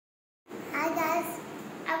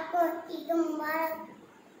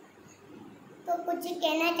तो कुछ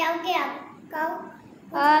कहना चाहोगे आप? कहो।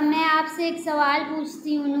 मैं आपसे एक सवाल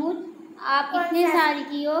पूछती हूँ नूर, आप कितने साल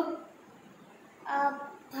की हो?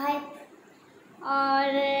 5।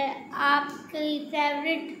 और आपकी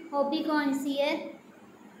फेवरेट हॉबी कौन सी है?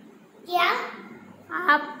 क्या?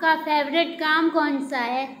 आपका फेवरेट काम कौन सा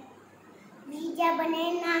है? वीडियो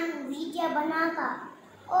बनाना।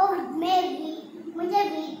 और मुझे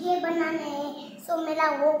वीडियो बनाने है, सो मेरा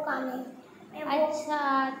वो काम है।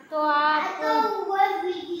 अच्छा, तो आप वो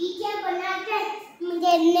वीडियो बना के मुझे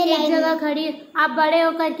एक जगह खड़ी, आप बड़े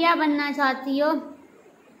होकर क्या बनना चाहती हो?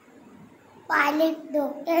 Pilot,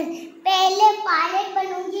 doctor. पहले पायलट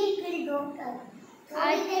बनूंगी, फिर डॉक्टर।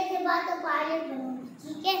 थोड़ी देर के बाद तो पायलट बनूंगी,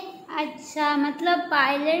 ठीक है? अच्छा, मतलब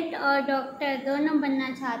पायलट और डॉक्टर दोनों बनना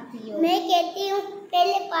चाहती हो? मैं कहती हूँ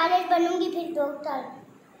पहले पायलट बनूंगी, फिर डॉक्टर।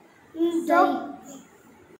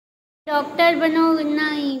 डॉक्टर बनोगी?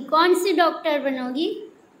 नहीं, कौन सी डॉक्टर बनोगी?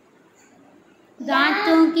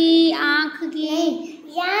 दांतों की, आँख की?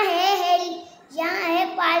 यहाँ है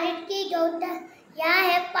पायलट की डॉक्टर, यहाँ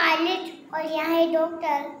है पायलट और यहाँ है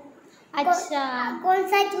डॉक्टर। अच्छा, कौन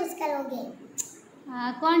सा चूज करोगे?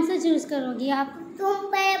 कौन सा चूज करोगी आप? तुम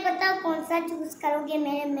पहले बताओ कौन सा चूज करोगे?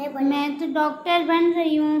 मैं तो डॉक्टर बन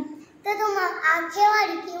रही हूँ। तो तुम आंखें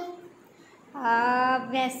वाली क्यों?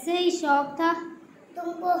 वैसे ही शौक था।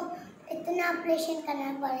 तुमको इतना ऑपरेशन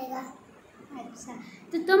करना पड़ेगा। अच्छा,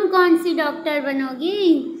 तो तुम कौन सी डॉक्टर बनोगी?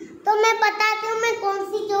 तो मैं बताती हूँ मैं कौन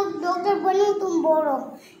सी डॉक्टर बनूँ, तुम बोलो।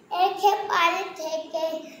 एक है पायलट, एक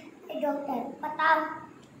है डॉक्टर, बताओ।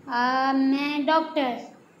 मैं डॉक्टर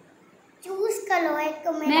चूज करो एक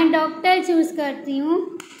को। मैं डॉक्टर चूज करती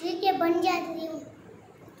हूँ। ठीक है, बन जाती हूँ।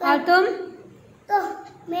 और तुम? तो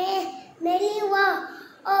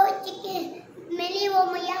मेरी वो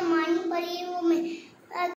मैया मानी पड़ी, वो मैं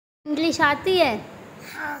इंग्लिश आती है?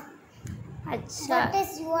 हाँ। अच्छा। What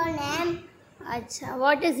is your name? अच्छा,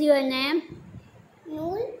 व्हाट इज योर नेम?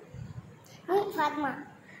 नूर, फातिमा।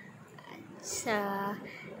 अच्छा,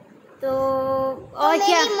 तो और तो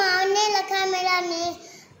क्या? मेरी माँ ने रखा मेरा नेम,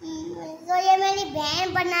 तो ये मेरी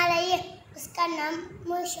बहन बना रही है, उसका नाम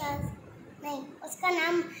नहीं, उसका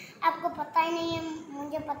नाम आपको पता ही नहीं है,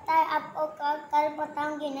 मुझे पता है, आपको कल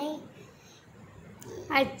बताऊंगी नहीं।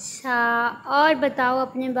 अच्छा, और बताओ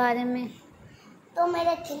अपने बारे में। तो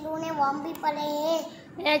मेरे खिलौने वहाँ भी पड़े हैं।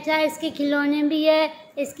 अच्छा, इसके खिलौने भी है।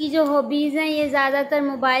 इसकी जो हॉबीज़ हैं, ये ज़्यादातर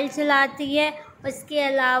मोबाइल चलाती है। उसके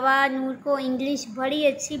अलावा नूर को इंग्लिश बड़ी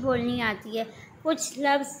अच्छी बोलनी आती है। कुछ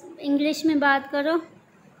लफ्ज़ इंग्लिश में बात करो।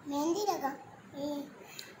 मेहंदी लगा।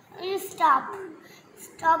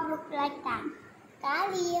 Stop look like that.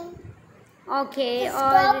 Okay,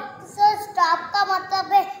 और स्टॉप का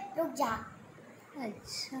मतलब है रुक जा।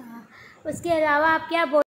 अच्छा, उसके अलावा आप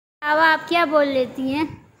क्या बोल लेती हैं?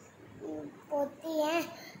 बोलती हैं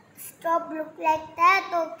स्टॉप लुक लाइक दैट,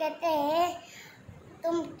 तो कहते हैं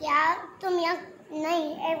तुम यहाँ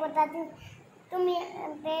नहीं, एक बताती हूँ,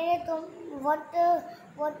 पहले तुम व्हाट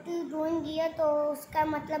यू डूइंग हियर, तो उसका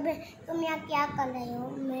मतलब है तुम यहाँ क्या कर रहे हो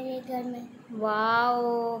मेरे घर में।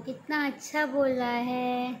 वाओ, कितना अच्छा बोला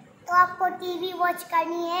है। तो आपको टीवी वॉच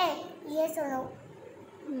करनी है, ये सुनो।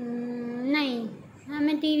 नहीं,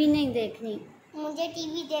 हमें टीवी नहीं देखनी। मुझे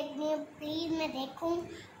टीवी देखनी है, प्लीज मैं देखूं।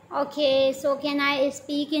 Okay, so can I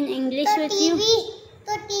speak in English with you?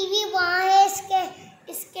 तो टीवी वहाँ है,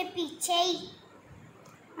 इसके पीछे ही।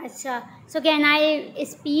 अच्छा, so can I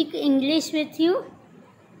speak English with you?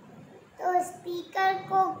 तो स्पीकर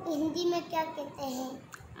को हिंदी में क्या कहते हैं?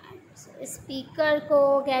 स्पीकर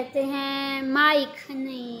को कहते हैं माइक।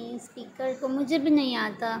 नहीं, स्पीकर को मुझे भी नहीं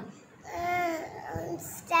आता।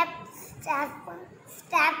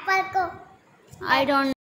 स्टेपर को। I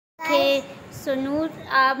don't. Okay, so Noor,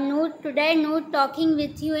 today Noor talking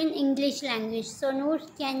with you in English language. So Noor,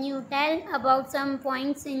 can you tell about some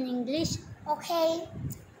points in English? Okay.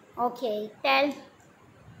 Okay, tell.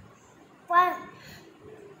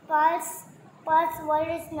 Pulse word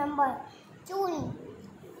is number. चूनी।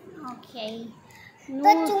 Okay.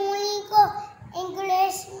 तो चूनी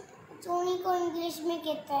को English में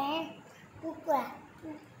कहते हैं टुकड़ा।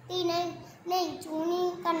 नहीं,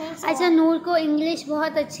 चूनी का नहीं। अच्छा, नूर को इंग्लिश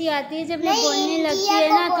बहुत अच्छी आती है। जब ये बोलने लगती है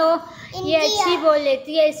ना, तो ये अच्छी बोल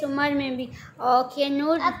लेती है इस उम्र में भी। ओके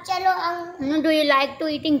नूर, अब चलो। नूर, do you like to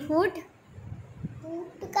eating food?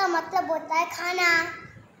 Food का मतलब होता है खाना।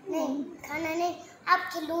 नहीं, खाना नहीं। अब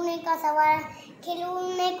खिलौने का सवाल।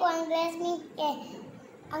 खिलौने को अंग्रेज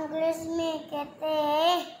में कहते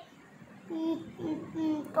हैं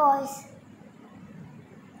toys.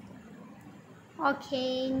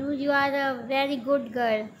 Okay, Noor, you are a very good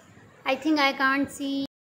girl. I think I can't see.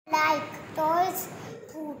 Like toys,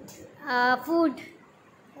 food. Food.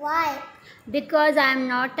 Why? Because I am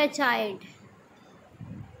not a child.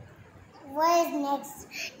 What is next?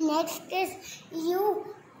 Next is you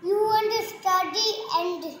want to study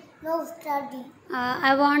and no study.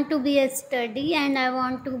 I want to be a study and I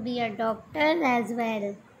want to be a doctor as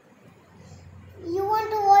well. You want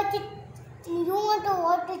to watch it. You want to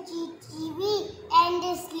watch a TV and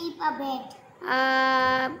sleep a bed.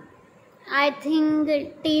 I think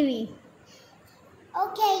TV.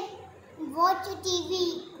 Okay, watch a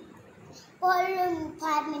TV for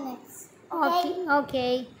 5 minutes.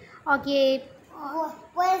 Okay. Okay.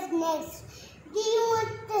 What is next? Do you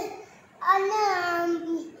want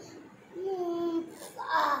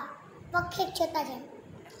पक्षी छोटा है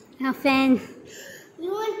A fan.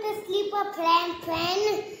 You want to sleep a fan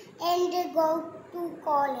and go to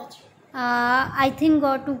college. I think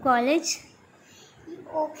go to college.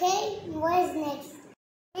 Okay, what is next?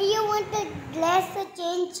 Do you want to dress a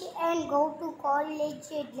change and go to college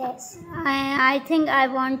dress? I think I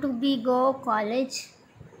want to be go college.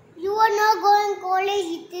 You are not going college,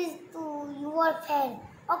 it is to your friend.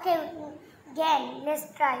 Okay, again, let's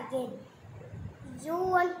try again. You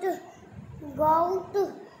want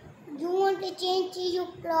to change your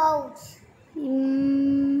clothes.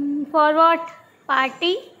 For what?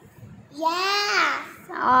 Party? Yeah.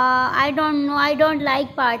 I don't know. I don't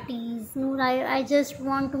like parties. Noor, I just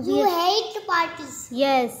want to be. You hate parties.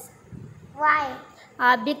 Yes. Why?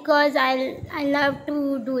 Because I love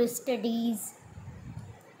to do studies.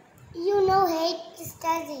 You know hate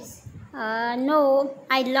studies. No,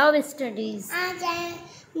 I love studies.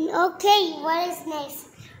 Okay, what is next?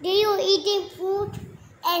 Do you eating food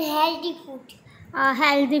and healthy food?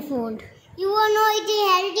 Healthy food. You are not eating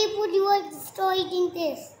healthy food, you are still eating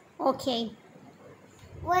this. Okay.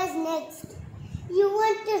 What is next? You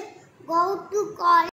want to go to college.